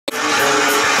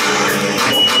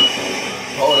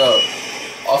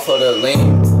off of the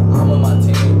lean. I'm on my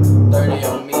team. 30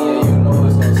 on me, yeah, you know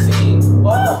it's gonna seem.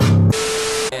 Whoa.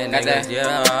 Got that.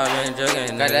 Yeah, I've been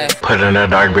joking. Got that. Put in a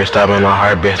dark bitch, stop in a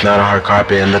hard bitch, not a hard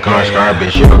carpet, looking on scar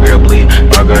bitch. Your girl bleed,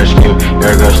 my girl scream,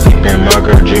 your girl sleeping, my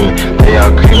girl dreaming. They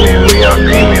all creaming, we all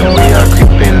creaming, we all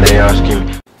creeping, they all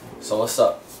scheming. So what's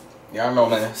up? Y'all know,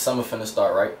 man, summer finna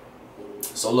start, right?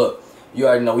 So look, you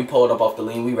already know we pulled up off the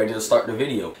lean, we ready to start the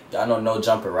video. Y'all know No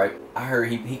Jumper, right? I heard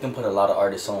he can put a lot of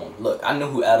artists on. Look, I knew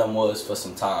who Adam was for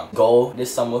some time. Goal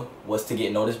this summer was to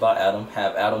get noticed by Adam,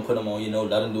 have Adam put him on, you know,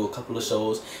 let him do a couple of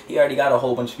shows. He already got a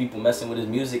whole bunch of people messing with his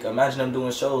music. Imagine him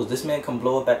doing shows. This man can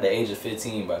blow up at the age of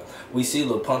 15, bro. We see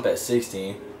Lil Pump at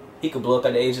 16. He could blow up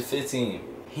at the age of 15.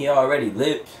 He already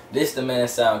lit. This the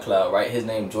man's SoundCloud, right? His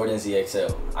name Jordan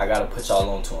ZXL. I gotta put y'all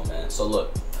on to him, man. So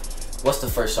look. What's the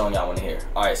first song y'all want to hear?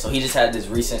 Alright, so he just had this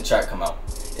recent track come out.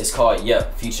 It's called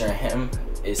Yep, featuring him.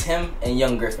 It's him and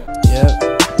Young Griffin. Yep,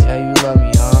 yeah, you love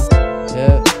me, huh?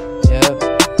 Yep, yep,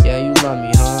 yeah, you love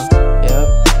me, huh? Yep,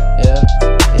 yep,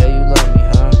 yeah, you love me,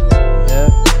 huh? Yep,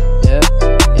 yep,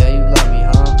 yeah, you love me,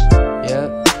 huh? Yep,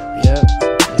 yep,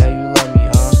 yeah, you love me,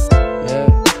 huh? Yep,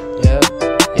 yep,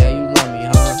 yeah, you love me,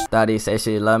 huh? Thotty say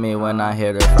she love me when I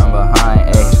hit her from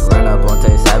behind, ayy. Run up on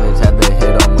Tay Savage, had to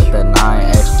hit him with the 9,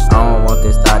 ayy. I don't want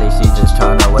this thotty, she just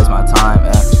tryna waste my time,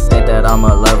 ayy. Think that I'm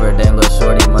a lover, damn little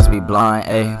shorty must be blind,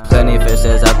 ayy. Plenty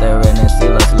fishes out there in the sea,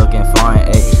 let's looking fine,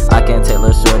 ayy. I can take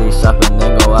little shorty shopping,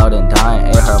 then go out and dine,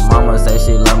 ayy. Her mama say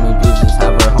she love me, bitch, just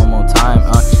have her home on time,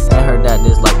 and her dad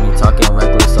dislike me, talking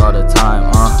reckless all the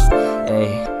time,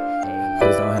 ayy.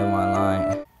 Please don't hit my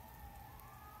line.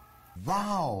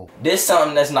 Wow. This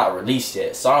something that's not released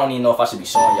yet, so I don't even know if I should be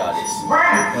showing y'all this. You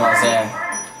know what I'm saying?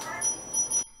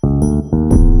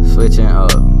 Switching up,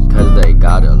 cause they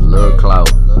got a little clout.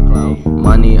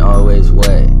 Money always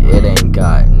wet, it ain't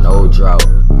got no drought.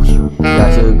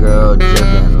 Got your girl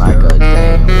dripping like a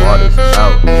dang water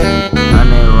spout.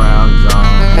 100 rounds on,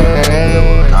 it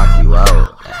will knock you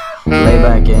out. Lay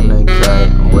back in the cut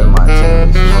with my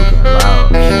team smoking loud.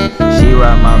 She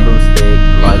ride my blue stick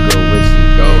like a witchy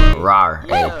going rawr.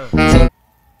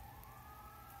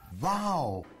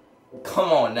 Wow.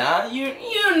 Come on now, you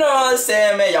know what I'm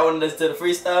saying, man. Y'all wanna listen to the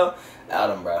freestyle?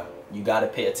 Adam, bro, you gotta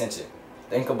pay attention.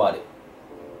 Think about it.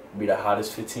 Be the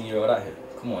hottest 15-year-old out here.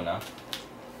 Come on now.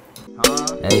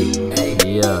 Hey,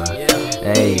 yeah,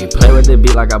 hey, play with the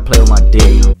beat like I play with my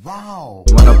dick. Wow.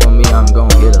 Run up on me, I'm gon'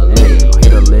 hit a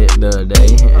lick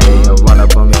today. Hey, run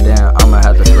up on me, then I'ma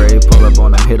have to spray. Pull up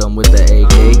on him, hit him with the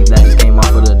AK. That just came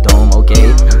off of the dome,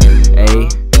 okay? Hey,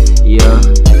 yeah,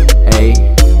 hey.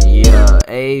 Yeah,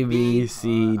 A, B,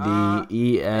 C, D,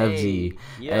 E, F, G.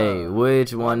 Hey,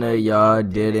 which one of y'all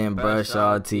didn't brush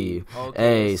y'all teeth?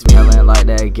 Hey, smelling like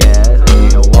that gas. Hey,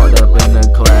 I walked up in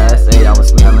the class. Hey, I was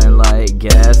smelling like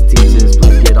gas. Teachers,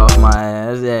 please get off my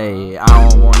ass. Hey, I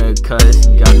don't wanna cuss.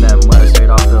 Got that mud straight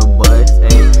off the bus.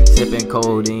 Hey, sipping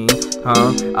codeine,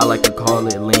 huh? I like to call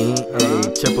it lean.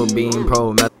 Hey, triple beam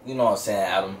pro. You know what I'm saying,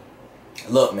 Adam?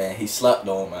 Look, man, he slept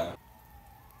on, man.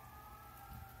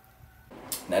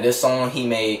 Now this song he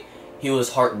made, he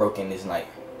was heartbroken this night.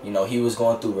 You know, he was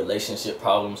going through relationship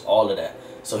problems, all of that.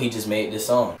 So he just made this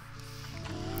song.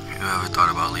 You ever thought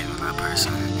about leaving that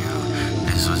person? You know,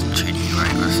 this wasn't treating you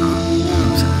right or something. You know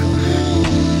what I'm saying?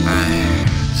 Hey,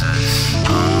 just, I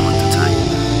don't know what to tell you.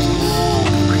 Just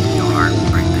breaking your heart,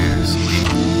 break theirs, leave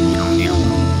them. You don't need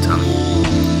them. I'm telling you.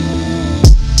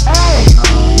 Hey!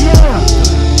 Yeah!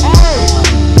 Hey!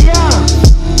 Yeah!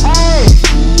 Hey!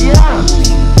 Yeah!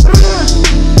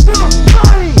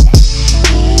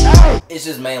 It's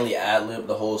just mainly ad-lib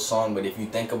the whole song, but if you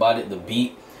think about it, the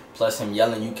beat plus him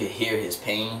yelling, you could hear his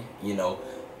pain, you know.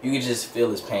 You could just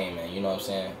feel his pain, man, you know what I'm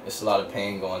saying? It's a lot of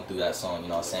pain going through that song, you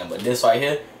know what I'm saying? But this right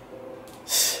here,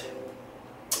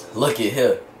 look at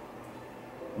here.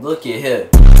 Look at here.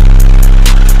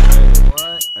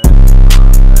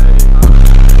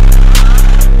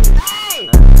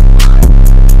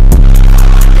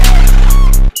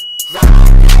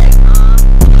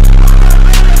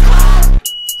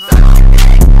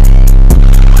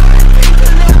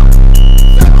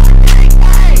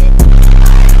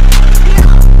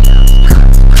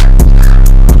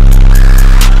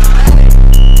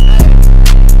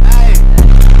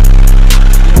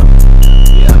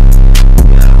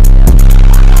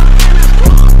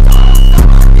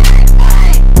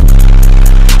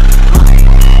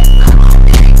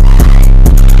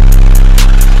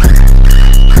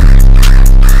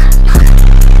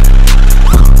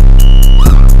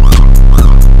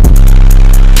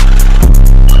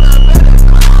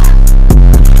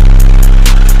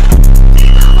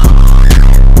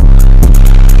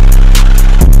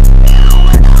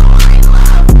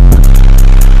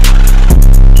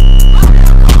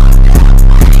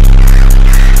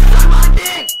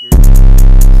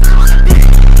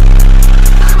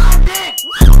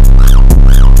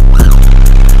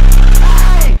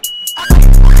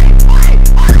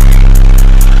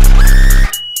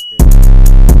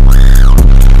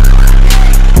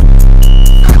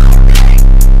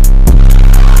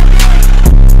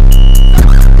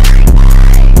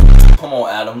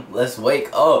 Adam. Let's wake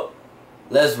up.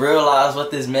 Let's realize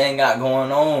what this man got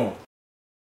going on.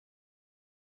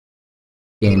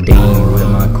 Getting dean with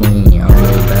my queen, I'm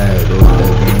real bad, go with the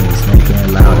green,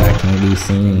 smoking loud, I can't be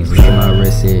seen, look at my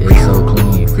wrist, it's so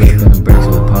clean, flipping bricks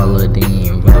with Paula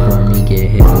Dean, run for me,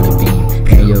 get hit with a beam,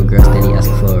 and your girl steady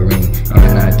asking for a ring,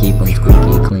 and I keep them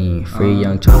squeaky clean, free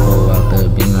young Chapo out the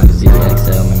beam,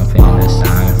 ZXL, man, I'm feeling that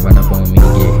shine, run up on me,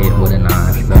 get hit with a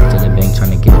 9, back to the bank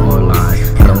trying to get more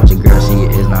lines, I don't want your girl, she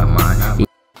is not mine.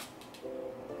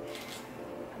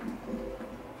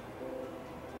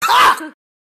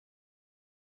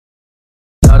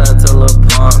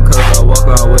 Cause I walk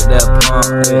around with that pump,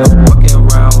 yeah, I'm walking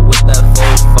around with that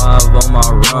 4-5 on my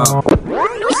rump.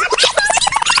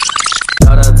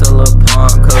 Shout out to Lil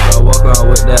Pump, cause I walk around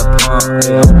with that pump,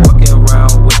 yeah, I'm walking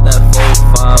around with that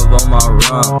 4-5 on my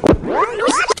rump.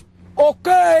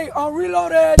 Okay, I'm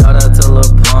reloaded. Shout out to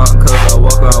Lil Pump, cause I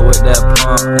walk around with that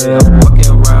pump, yeah, I'm walking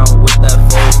around with that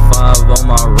 4-5 on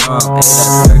my rump. Hey,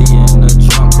 that's 30 in the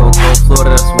trunk, Coco,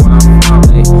 Florida, that's where I'm from.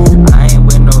 Hey, I ain't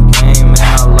with no game, man,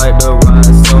 I like to ride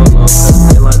solo, cause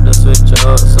they like to switch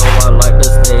up, so I like to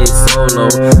stay solo.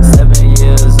 7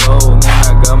 years old, man,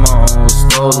 I got my own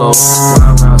stolo.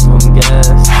 Ride around some gas,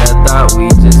 that thought we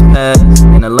just passed.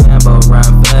 In a Lambo,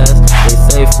 rhyme fast, they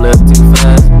say flip too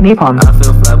fast. I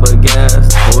feel flat but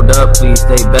gas, hold up, please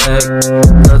stay back,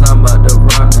 cause I'm about to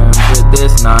run in with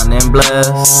this 9 and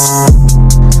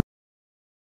blast.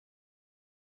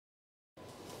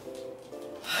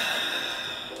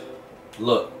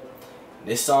 Look,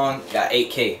 this song got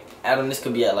 8K. Adam, this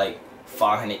could be at like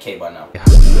 500K by now.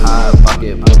 High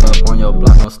pocket, pull up on your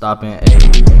block, no stopping,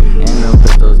 ayy. And them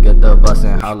pistols get the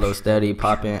bustin', hollow steady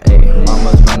poppin', ayy.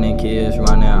 Mama's running, kids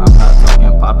running, I'm not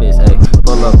talking poppets, ayy.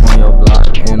 Pull up on your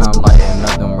block, and I'm lighting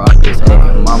up them rockets,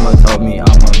 ayy. Mama told me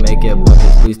I'ma make it, but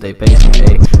just please stay patient,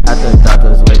 ayy. At the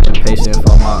doctor's waiting patient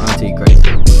for my auntie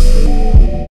Gracie.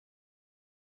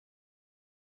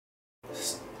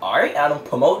 Alright, Adam,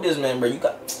 promote this, man, bro. You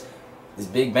got this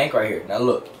big bank right here. Now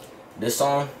look, this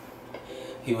song,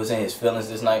 he was in his feelings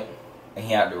this night, and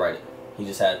he had to write it. He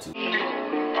just had to.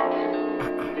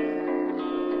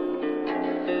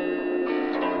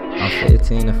 I'm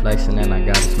 15 and flexing, and I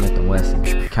got a Smith &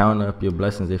 Wesson. Count up your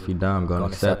blessings, if you die, I'm gonna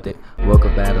accept it. Woke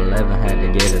up at 11, had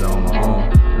to get it on my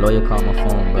own. Lawyer called my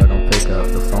phone, bro, don't pick up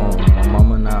the phone. My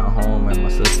mama not home, and my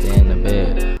sister in the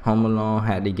bed. Home alone,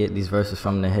 had to get these verses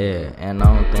from the head. And I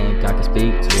don't think I can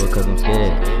speak to it, cause I'm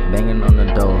scared. Banging on the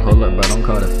door, hold up, bro, don't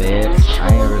call the feds.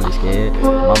 I ain't really scared,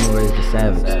 mama raised a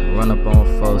savage. Run up on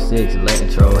 4-6, letting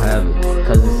troll have it.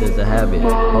 Cause this is a habit,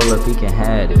 hold up, he can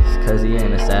have this. Cause he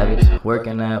ain't a savage,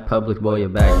 working at public, boy, you're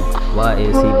bagging. Why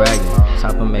is he bragging?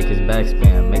 Chopper make his back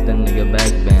spin, make the nigga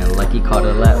back bend. Like he caught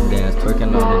a lap dance,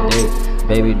 twerking on the date.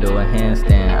 Baby, do a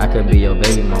handstand, I could be your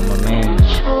baby mama, man.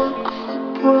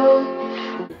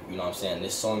 You know what I'm saying?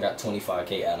 This song got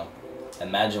 25K, Adam.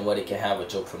 Imagine what it can have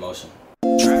with your promotion. My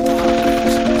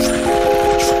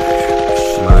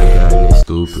gun is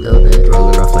stupid.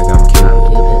 Rolling off like I'm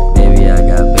Cupid. Baby, I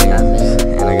got bands,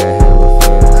 and I got hit with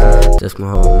fans. Just my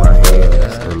hold my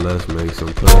hands, so let's make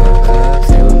some plans.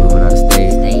 Say we moving out of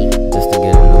state, just to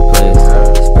get a new place.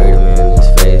 Spray them in his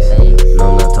face. No,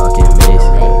 I'm not talking mace.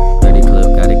 30 clip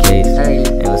got a case, and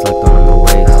it's locked on my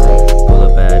waist. Pull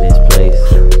up at his place,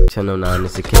 1009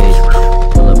 is the case.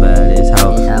 Pull up at his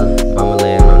house, mama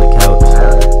laying on the couch.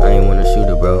 I ain't wanna shoot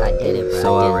her, bro,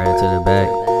 so I ran to the back.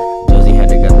 Josie had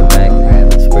to got the back,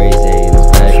 sprays in his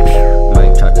back.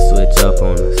 Mike tried to switch up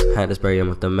on us, had to spray him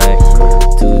with the Mac.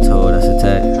 Two told us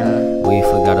attack, we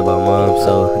forgot about mom,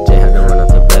 so Jay had to run out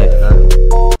the back.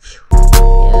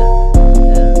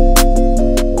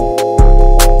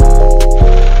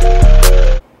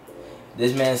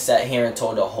 This man sat here and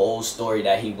told a whole story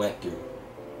that he went through.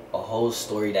 A whole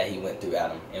story that he went through,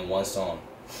 Adam, in one song.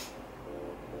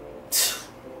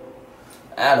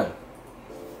 Adam,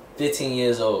 15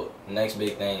 years old. Next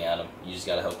big thing, Adam. You just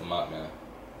gotta help him out, man.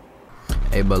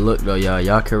 Hey, but look though,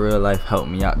 y'all can real life help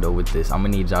me out though with this. I'm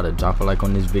gonna need y'all to drop a like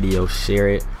on this video, share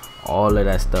it, all of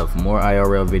that stuff. More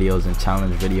IRL videos and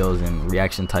challenge videos and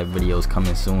reaction type videos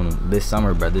coming soon this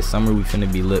summer, bro. This summer we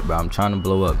finna be lit, bro. I'm trying to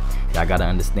blow up. Y'all gotta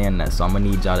understand that. So I'm gonna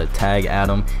need y'all to tag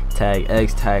Adam, tag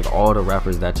X, tag all the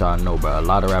rappers that y'all know, bro. A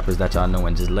lot of rappers that y'all know,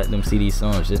 and just let them see these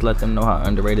songs. Just let them know how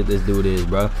underrated this dude is,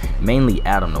 bro. Mainly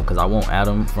Adam though, cause I want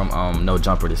Adam from No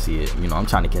Jumper to see it. You know, I'm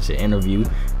trying to catch an interview,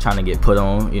 trying to get put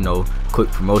on, you know, quick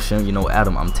promotion. You know,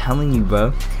 Adam, I'm telling you,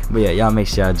 bro. But yeah, y'all make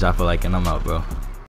sure y'all drop a like, and I'm out, bro.